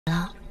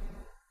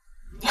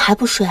还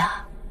不睡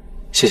啊？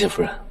谢谢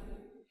夫人。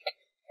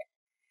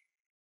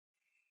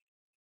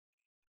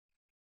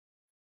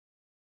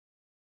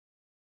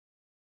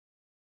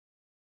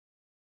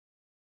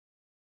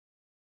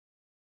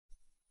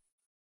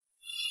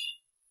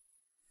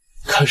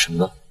看什么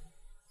呢？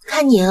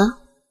看你啊。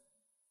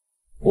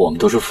我们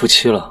都是夫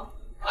妻了，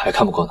还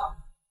看不够呢？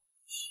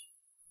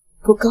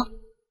不够。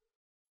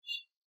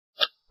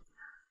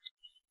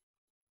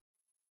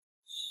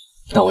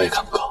那我也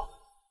看不够。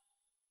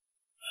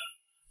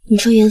你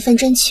说缘分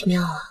真奇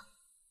妙啊！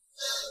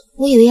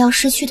我以为要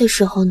失去的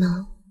时候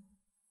呢，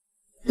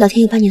老天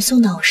爷把你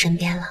送到我身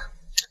边了。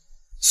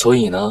所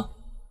以呢，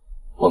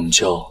我们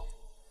就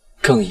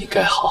更应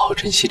该好好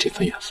珍惜这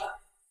份缘分。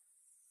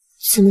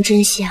怎么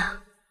珍惜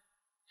啊？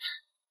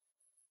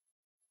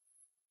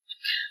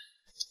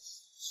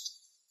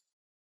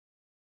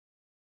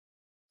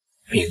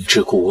明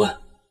知故问。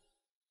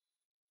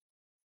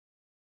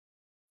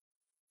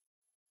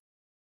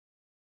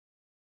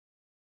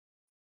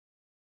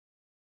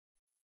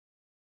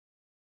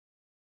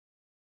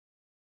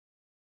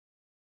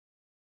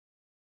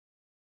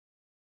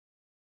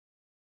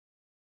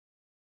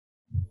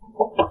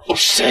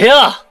谁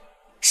呀？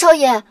少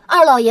爷，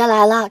二老爷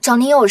来了，找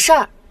您有事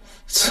儿。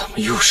怎么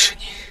又是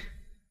你？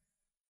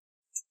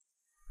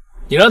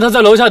你让他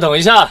在楼下等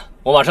一下，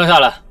我马上下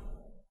来。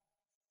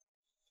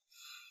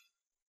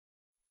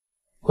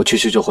我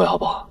去就回，好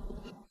不好？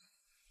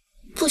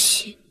不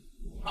行。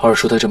二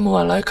叔他这么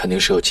晚来，肯定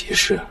是有急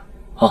事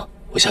啊！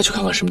我下去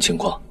看看什么情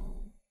况，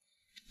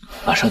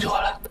马上就回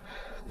来。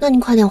那你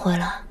快点回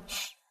来。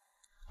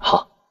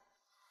好。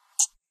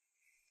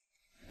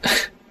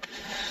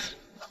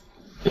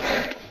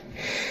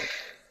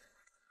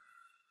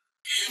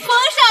风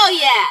少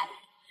爷，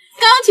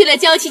刚娶了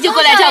娇妻就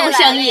过来照顾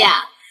生意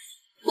啊？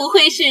不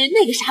会是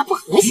那个啥不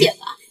和谐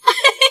吧？哎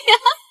呀，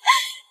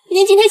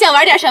您今天想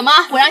玩点什么？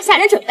我让下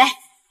人准备。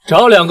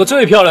找2个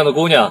最漂亮的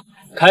姑娘，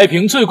开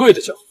瓶最贵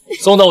的酒，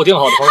送到我订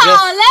好的房间。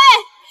好嘞，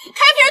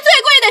开瓶最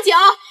贵的酒，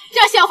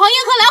让小黄莺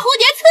和蓝蝴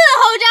蝶伺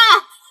候着。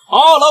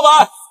好，老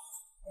板。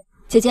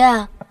姐姐，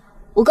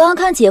我刚刚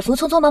看姐夫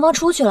匆匆忙忙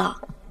出去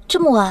了，这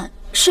么晚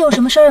是有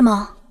什么事儿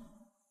吗？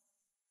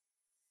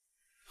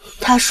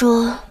他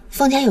说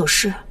方家有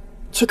事，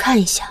去看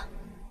一下。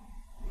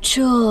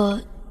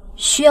这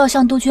需要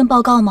向督军报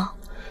告吗？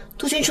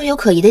督军说有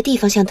可疑的地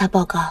方向他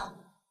报告。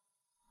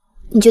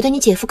你觉得你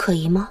姐夫可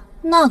疑吗？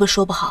那个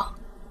说不好，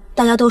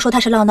大家都说他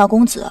是浪荡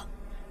公子，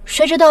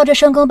谁知道这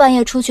深更半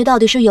夜出去到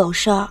底是有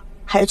事儿，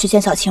还是去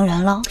见小情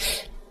人了？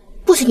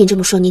不许你这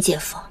么说你姐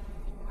夫，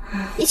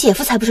你姐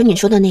夫才不是你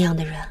说的那样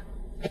的人。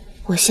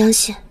我相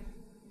信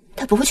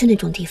他不会去那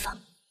种地方。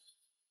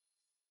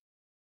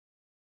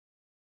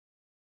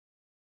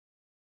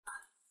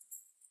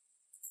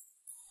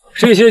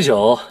这些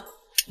酒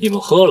你们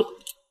喝了，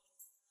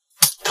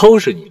都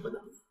是你们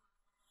的，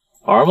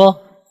玩吗？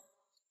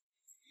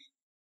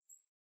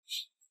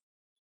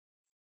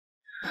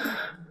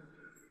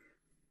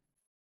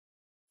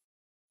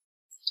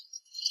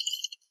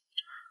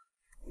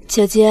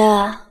姐姐，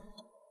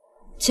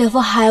姐夫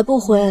还不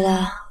回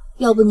来，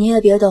要不你也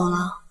别等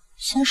了，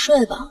先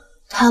睡吧。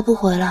他不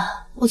回来，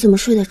我怎么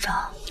睡得着？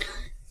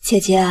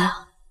姐姐，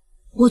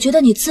我觉得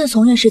你自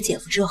从认识姐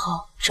夫之后，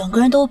整个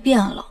人都变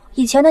了。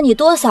以前的你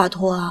多洒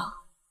脱啊，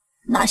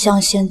哪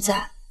像现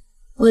在，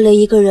为了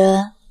一个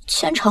人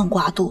牵肠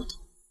挂肚的。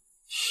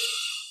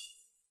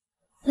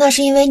那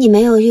是因为你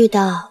没有遇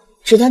到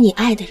值得你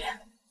爱的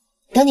人，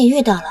等你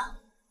遇到了，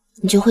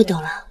你就会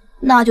懂了。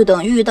那就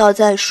等遇到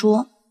再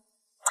说。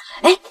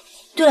哎，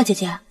对了，姐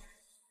姐，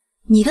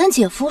你跟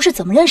姐夫是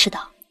怎么认识的？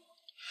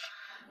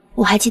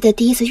我还记得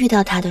第一次遇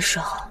到他的时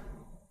候，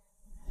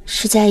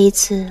是在一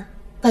次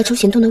外出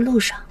行动的路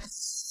上。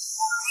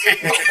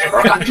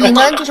你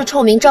们就是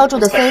臭名昭著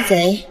的飞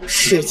贼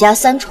史家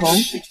三重。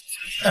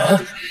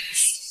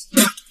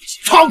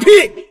放屁！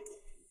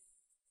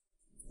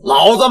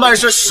老子们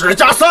是史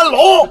家三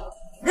龙。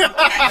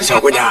小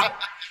姑娘，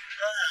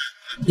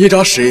你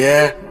找史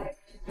爷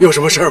有什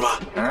么事儿吧？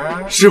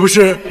是不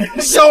是？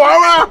小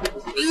玩玩，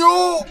哎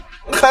呦，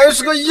还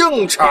是个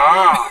硬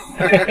茬。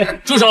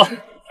住手！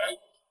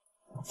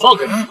放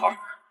开男孩。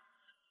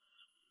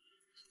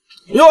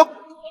哟，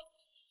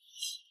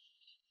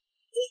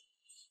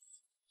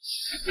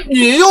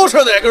你又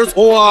是哪根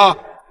葱啊？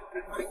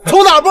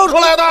从哪蹦出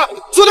来的？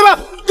兄弟们，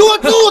给我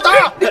住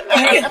打！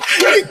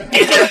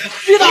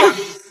别打！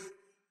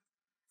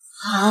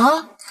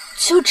啊，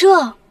就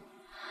这？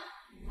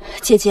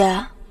姐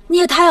姐，你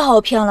也太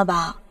好骗了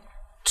吧！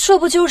这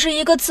不就是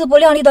一个自不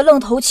量力的愣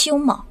头青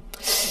吗？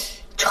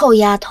臭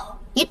丫头，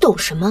你懂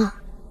什么？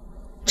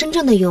真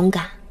正的勇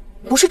敢，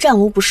不是战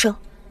无不胜，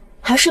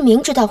而是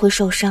明知道会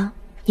受伤，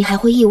你还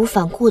会义无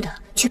反顾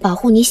的去保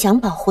护你想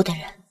保护的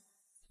人。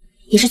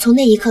也是从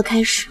那一刻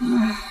开始，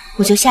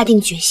我就下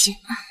定决心，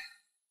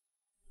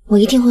我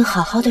一定会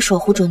好好的守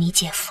护住你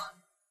姐夫。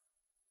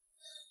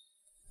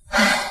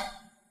唉，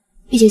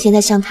毕竟现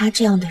在像他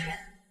这样的人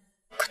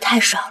可太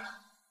少了。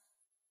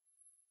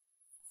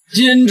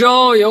今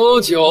朝有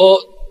酒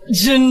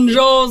今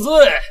朝醉，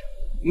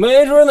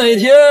没准哪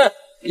天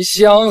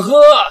想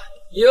喝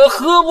也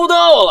喝不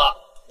到了。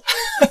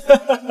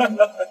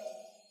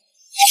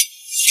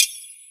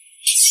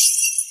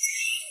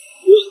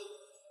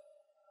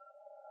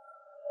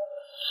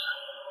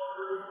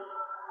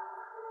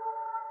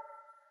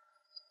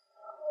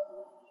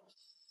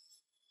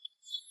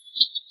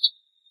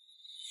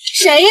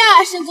谁呀？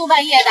深更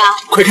半夜的，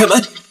快开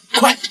门！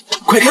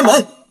快开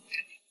门！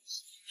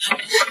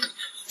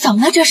怎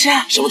么了？这是？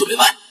什么都别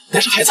问，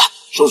带上孩子，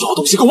收拾好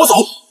东西跟我走。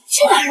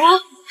去哪儿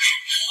啊？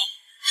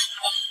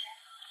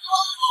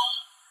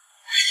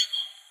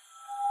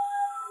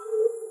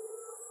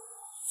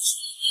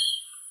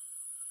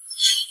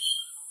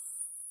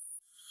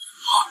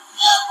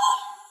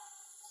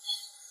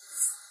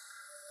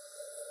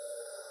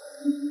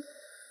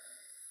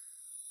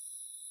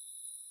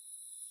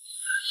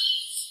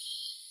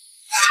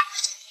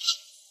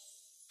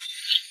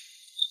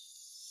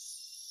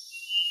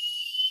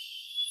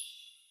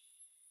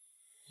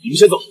你们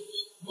先走，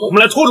我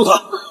们来拖住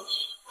他。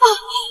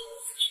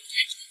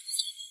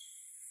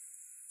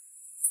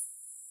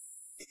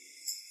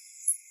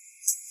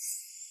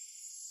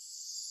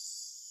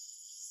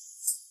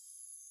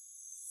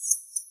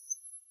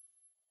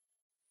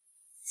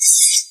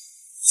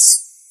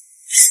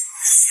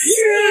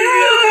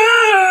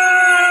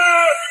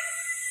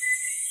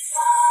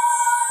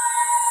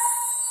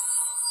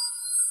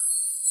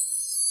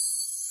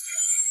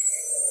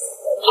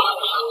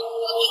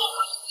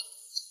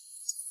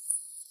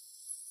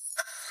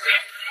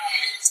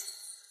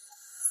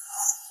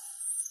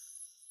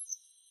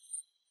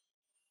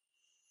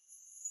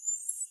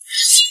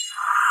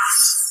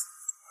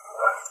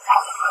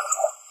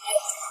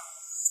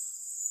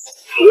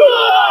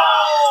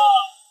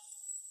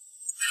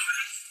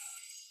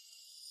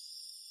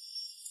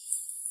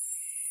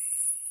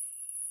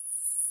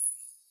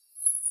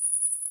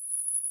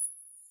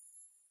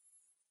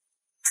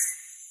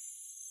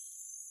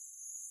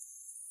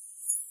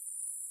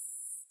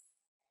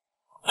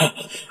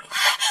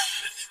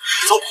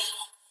走，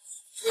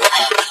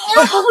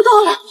跑不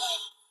动了。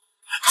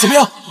怎么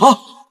样啊？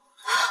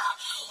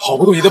跑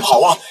不动也得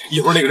跑啊！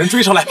一会儿那个人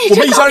追上来，我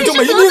们一家人就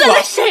没命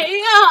了。谁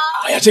呀？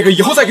哎呀，这个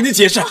以后再给你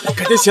解释。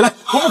赶紧起来，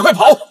我们快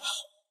跑！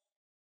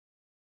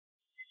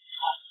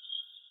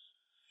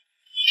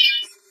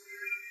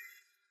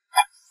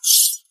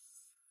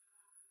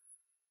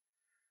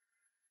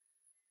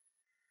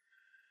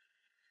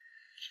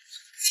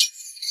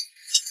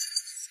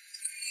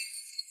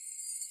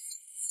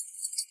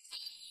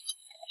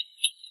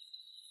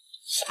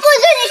不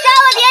许你杀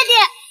我爹爹！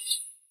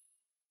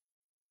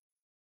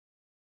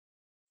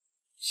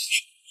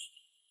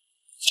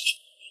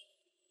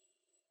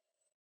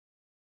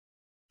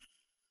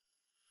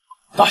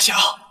大侠，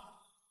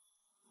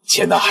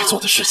钱男孩做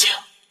的事情，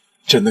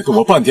真的跟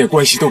我半点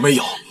关系都没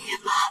有。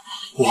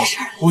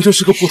我就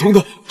是个普通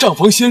的账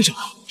房先生，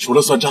除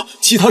了算账，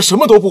其他什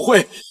么都不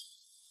会。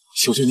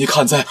求求你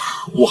看在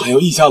我还有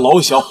一家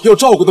老小要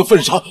照顾的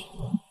份上，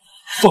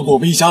放过我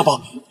们一家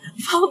吧。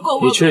放过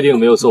我！你确定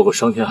没有做过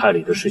伤天害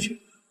理的事情？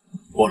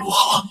我如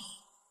何？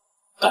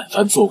但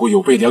凡做过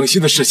有悖良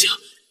心的事情，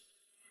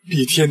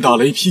必天打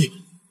雷劈，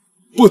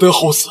不得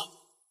好死。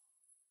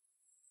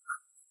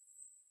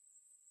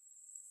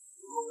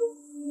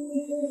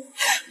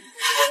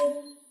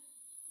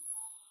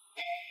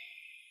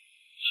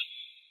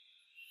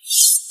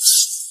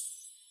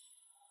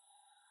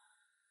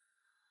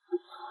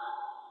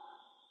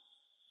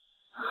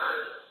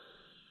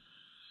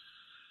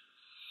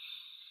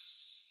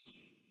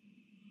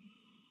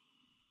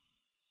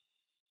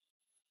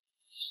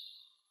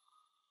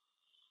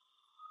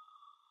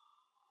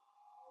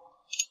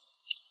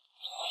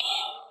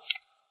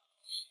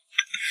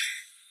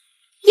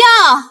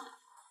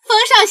风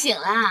少醒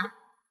了。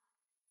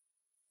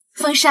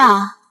风少，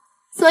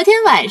昨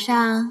天晚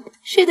上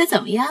睡得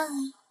怎么样啊？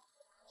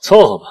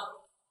凑合吧，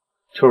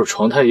就是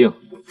床太硬。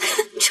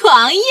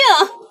床硬？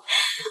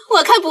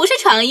我看不是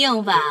床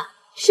硬吧，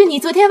是你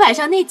昨天晚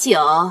上那酒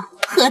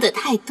喝得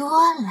太多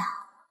了。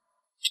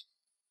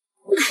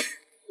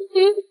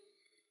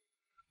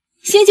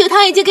醒酒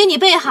汤已经给你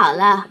备好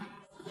了，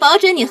保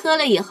准你喝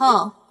了以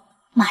后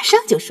马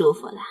上就舒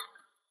服了。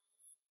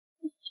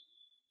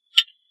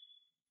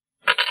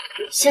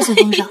谢谢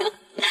风少。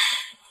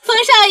风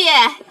少爷，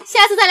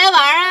下次再来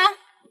玩啊。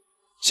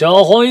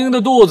小黄莺的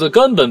肚子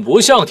根本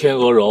不像天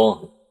鹅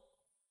绒。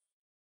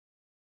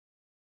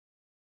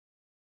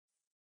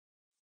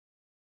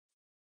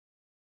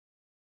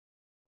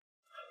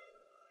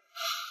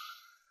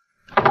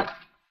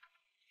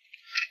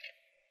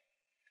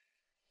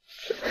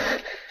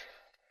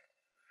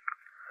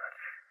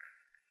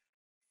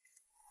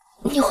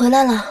你回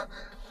来了。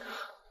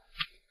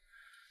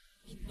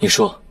你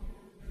说，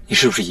你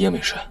是不是一夜没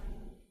睡？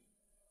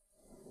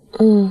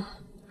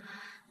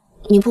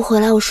你不回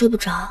来我睡不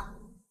着。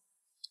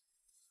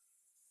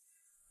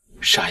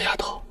傻丫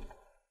头，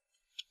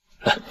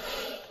来，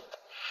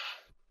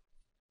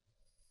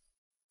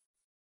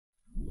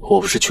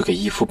我不是去给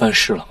义父办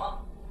事了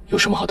吗？有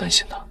什么好担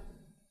心的？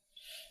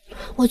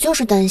我就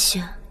是担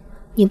心，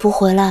你不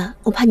回来，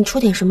我怕你出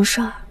点什么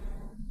事儿。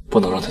不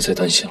能让他再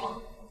担心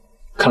了。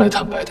看来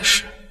坦白的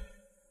事，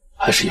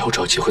还是以后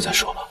找机会再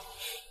说吧。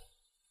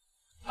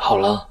好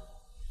了，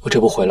我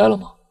这不回来了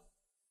吗？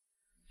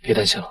别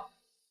担心了。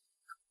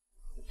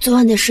昨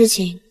晚的事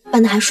情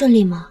办得还顺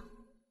利吗？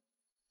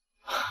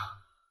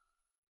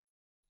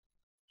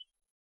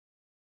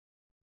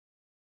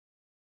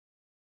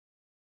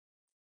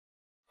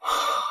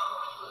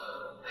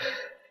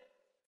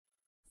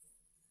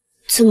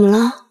怎么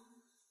了？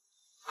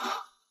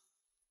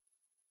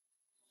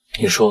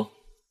你说，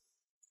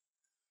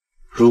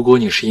如果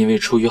你是因为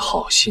出于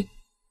好心，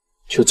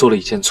却做了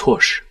一件错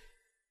事，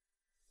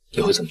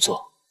你会怎么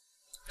做？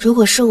如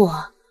果是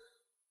我，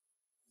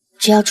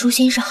只要初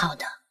心是好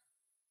的，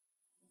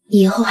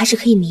以后还是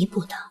可以弥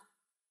补的。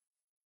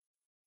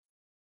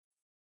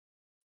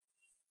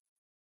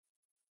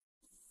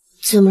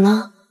怎么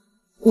了？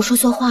我说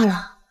错话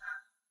了？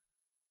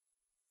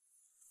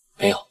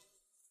没有。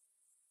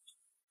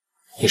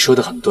你说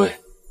的很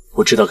对，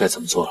我知道该怎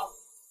么做了。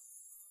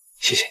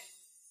谢谢你。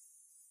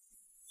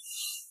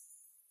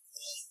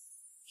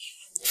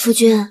夫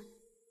君，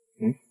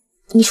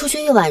你出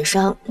去一晚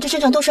上，这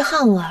身上都是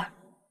汗味儿，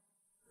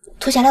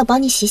脱下来我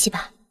帮你洗洗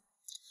吧。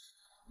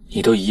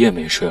你都一夜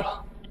没睡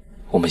了，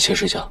我们先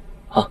睡觉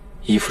啊，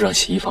衣服让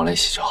洗衣房来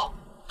洗就好。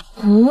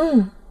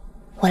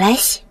我来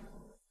洗，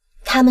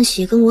他们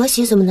洗跟我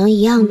洗怎么能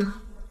一样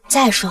呢？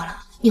再说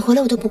了，你回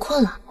来我都不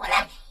困了，我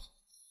来。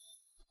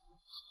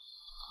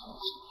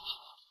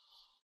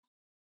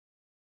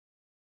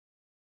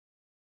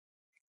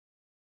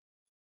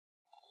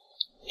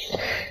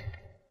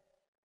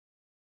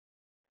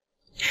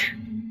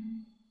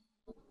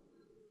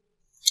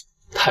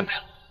太美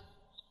了。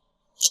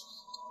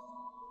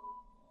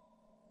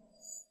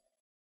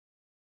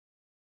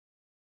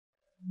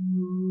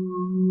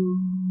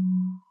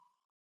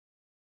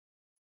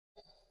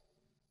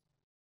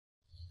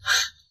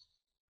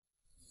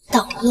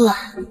捣乱！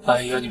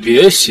哎呀，你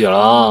别洗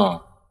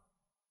了。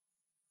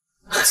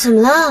怎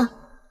么了？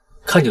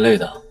看你累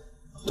的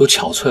都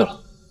憔悴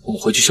了，我们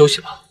回去休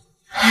息吧。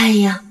哎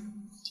呀，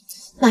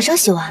马上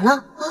洗完了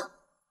啊！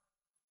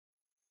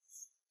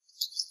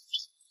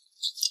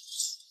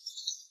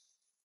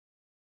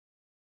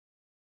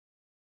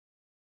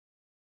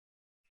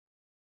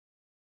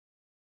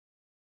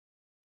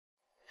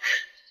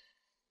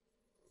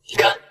你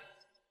看，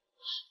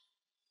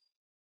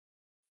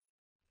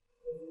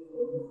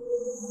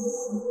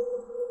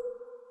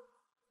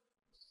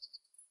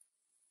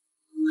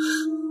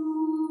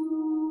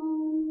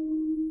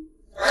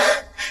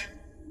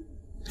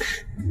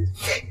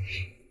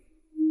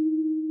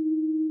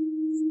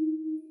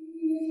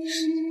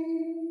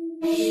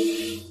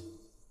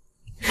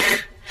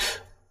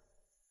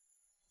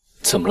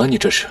怎么了？你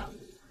这是？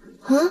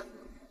你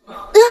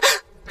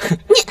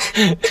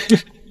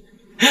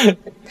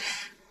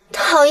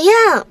讨厌！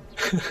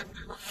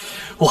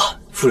哇，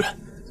夫人，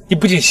你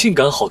不仅性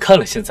感好看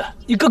了，现在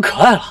你更可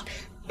爱了。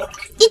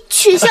你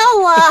取笑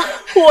我！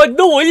哇，你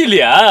弄我一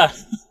脸。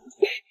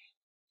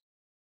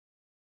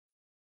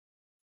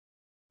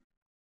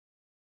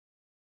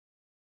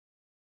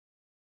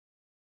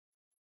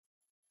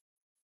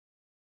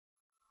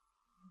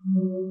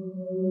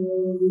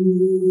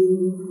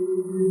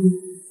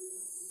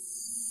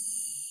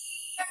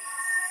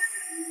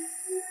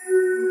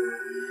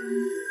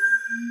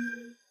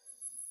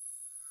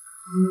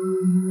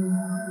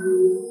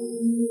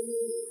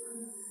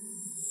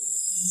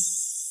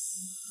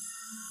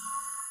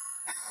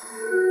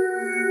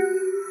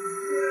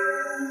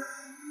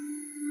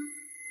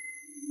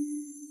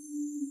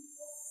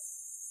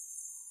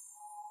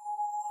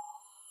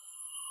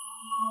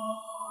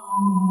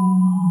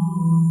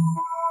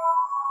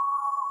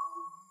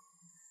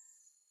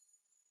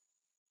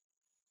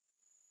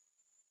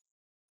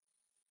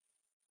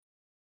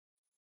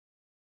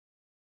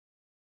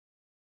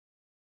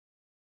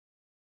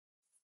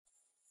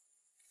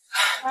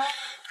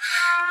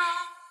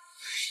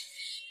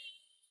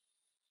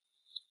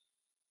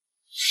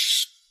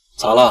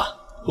咋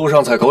了？路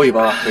上踩狗尾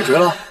巴被追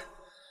了？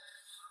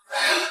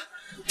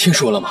听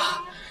说了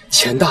吗？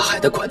钱大海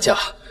的管家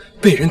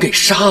被人给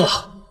杀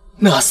了，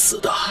那死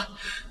的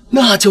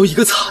那叫一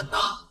个惨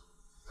呐！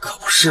可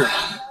不是嘛，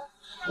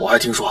我还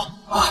听说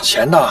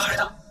钱大海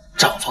的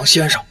账房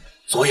先生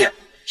昨夜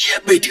也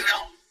被盯上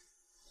了，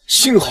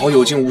幸好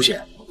有惊无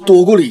险，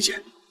躲过了一劫。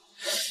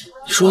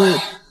你说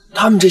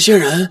他们这些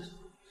人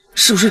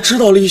是不是知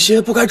道了一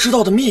些不该知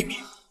道的秘密，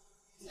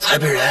才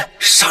被人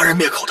杀人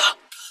灭口的？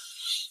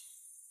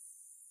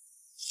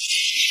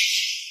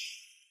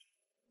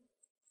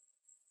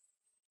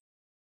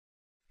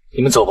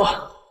你们走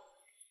吧。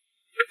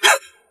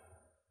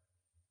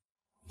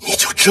你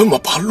就这么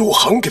把陆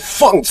航给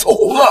放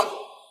走了？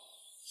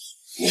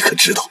你可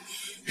知道，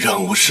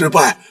任务失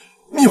败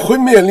你会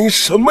面临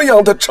什么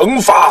样的惩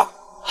罚？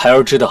孩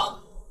儿知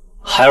道，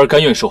孩儿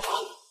甘愿受罚。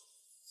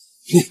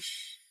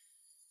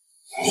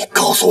你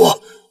告诉我，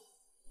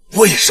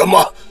为什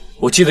么？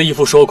我记得义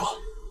父说过，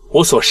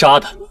我所杀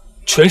的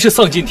全是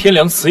丧尽天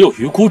良、死有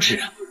余辜之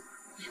人。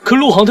可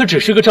陆航他只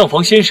是个账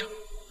房先生，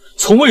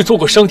从未做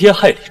过伤天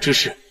害理之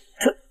事。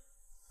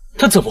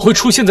他怎么会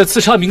出现在刺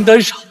杀名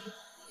单上？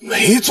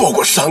没做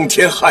过伤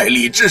天害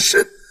理之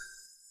事，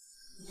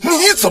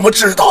你怎么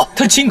知道？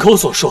他亲口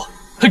所说，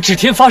还指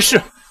天发誓。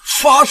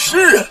发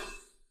誓？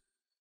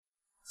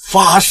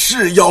发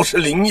誓要是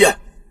灵验，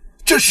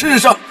这世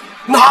上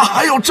哪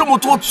还有这么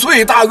多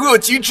罪大恶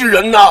极之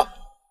人呢？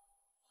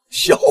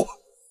小儿，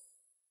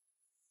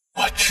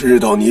我知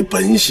道你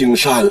本性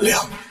善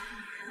良，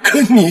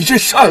可你这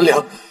善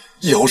良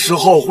有时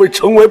候会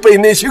成为被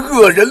那些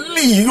恶人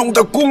利用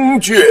的工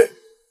具。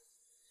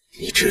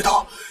你知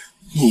道，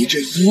你这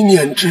一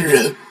念之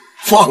人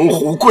放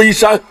虎归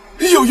山，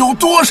又有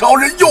多少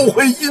人又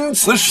会因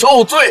此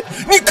受罪？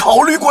你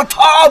考虑过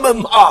他们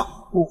吗？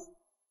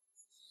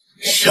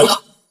行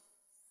了，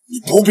你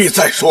不必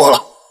再说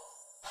了，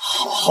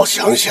好好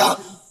想想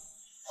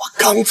我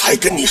刚才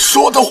跟你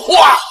说的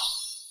话。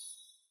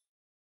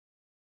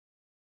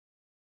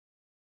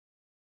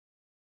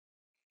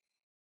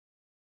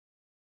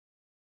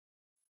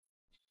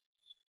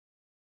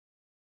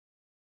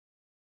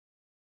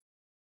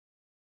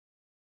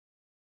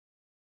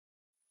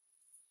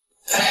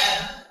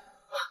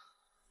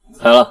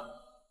来了，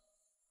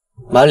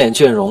满脸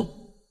倦容，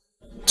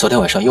昨天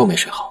晚上又没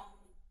睡好。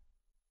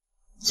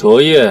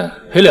昨夜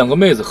陪2个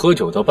妹子喝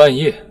酒到半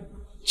夜，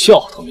觉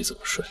都没怎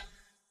么睡。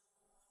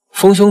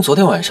峰兄昨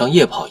天晚上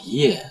夜跑1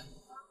夜，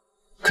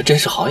可真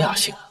是好雅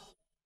兴啊！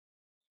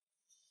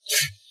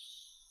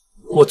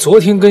我昨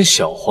天跟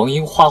小黄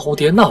莺、花蝴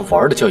蝶那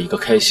玩的叫一个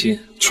开心，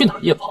去哪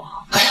儿夜跑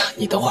啊？哎呀，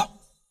你等会儿，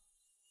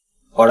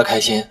玩的开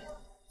心？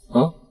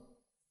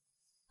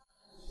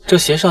这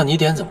鞋上泥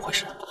点怎么回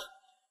事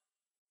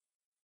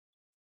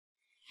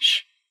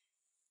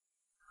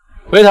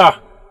？waiter，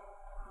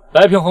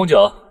 来瓶红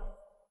酒。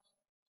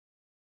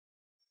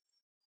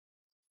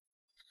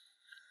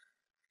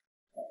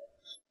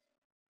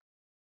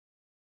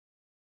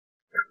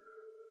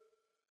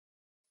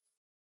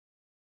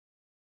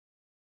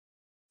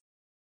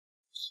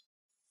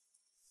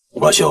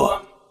婉秀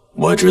啊，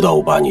我知道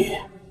我把你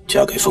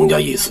嫁给封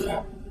家一死，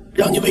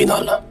让你为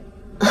难了。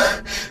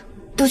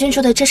督军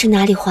说的这是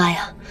哪里话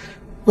呀？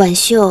婉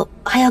秀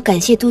还要感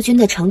谢督军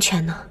的成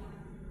全呢。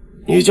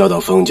你嫁到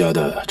封家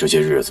的这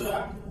些日子，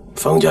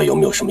封家有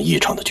没有什么异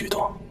常的举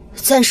动？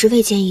暂时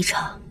未见异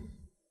常。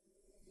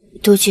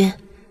督军，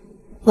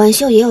婉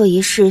秀也有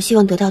一事希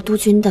望得到督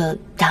军的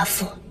答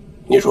复。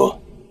你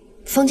说，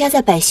封家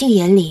在百姓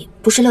眼里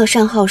不是乐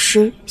善好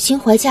施、心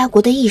怀家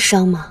国的义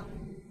商吗？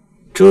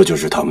这就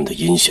是他们的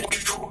阴险之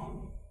处。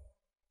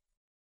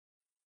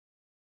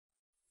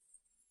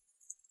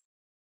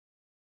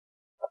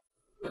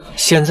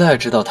现在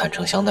知道坦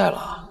诚相待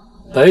了。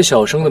白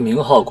小生的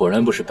名号果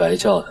然不是白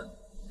叫的，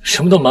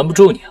什么都瞒不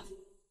住你啊！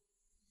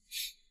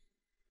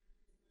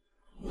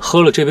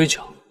喝了这杯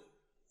酒，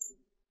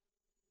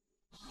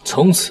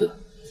从此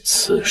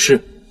此事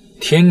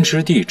天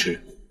知地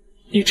知，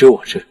你知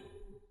我知。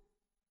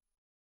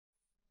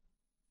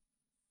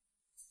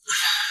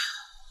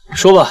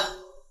说吧，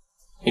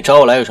你找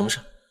我来有什么事？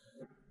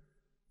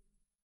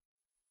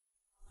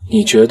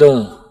你觉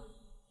得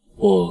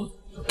我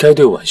该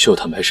对婉秀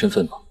坦白身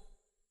份吗？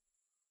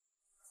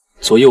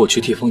昨夜我去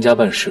替封家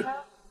办事，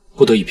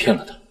不得已骗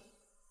了她，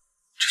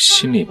这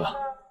心里吧，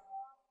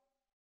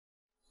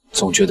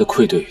总觉得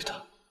愧对于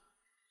她。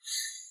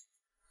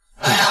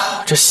哎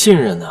呀，这信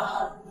任呢，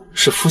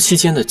是夫妻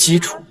间的基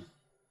础。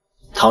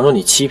倘若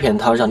你欺骗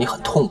她，让你很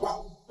痛苦，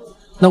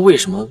那为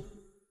什么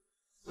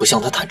不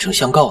向她坦诚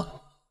相告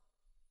呢？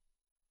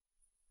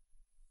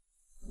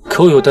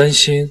可我又担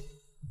心，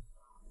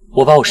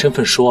我把我身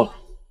份说了，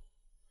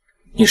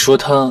你说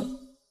她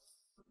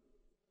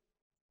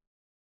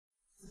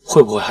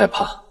会不会害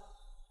怕？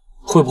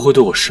会不会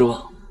对我失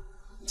望？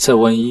再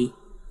万一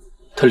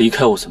他离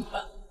开我怎么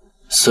办？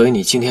所以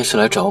你今天是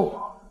来找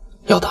我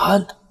要答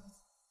案的。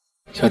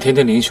想听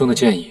听林兄的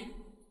建议。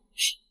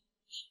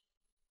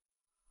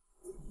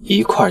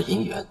一块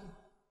银元。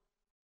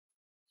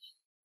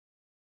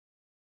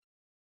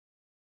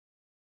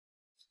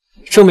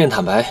正面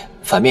坦白，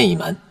反面隐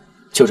瞒，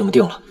就这么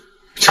定了。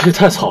这也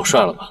太草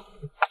率了吧！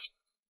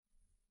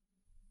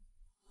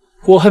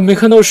我还没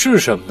看到是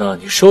什么呢，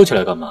你收起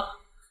来干嘛？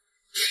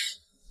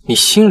你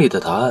心里的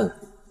答案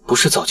不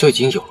是早就已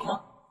经有了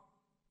吗？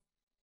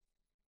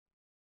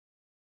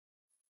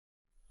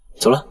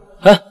走了，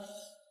哎，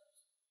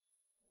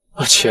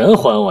把钱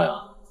还我呀！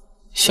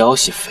消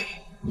息费，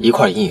一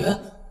块银元，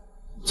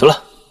走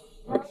了。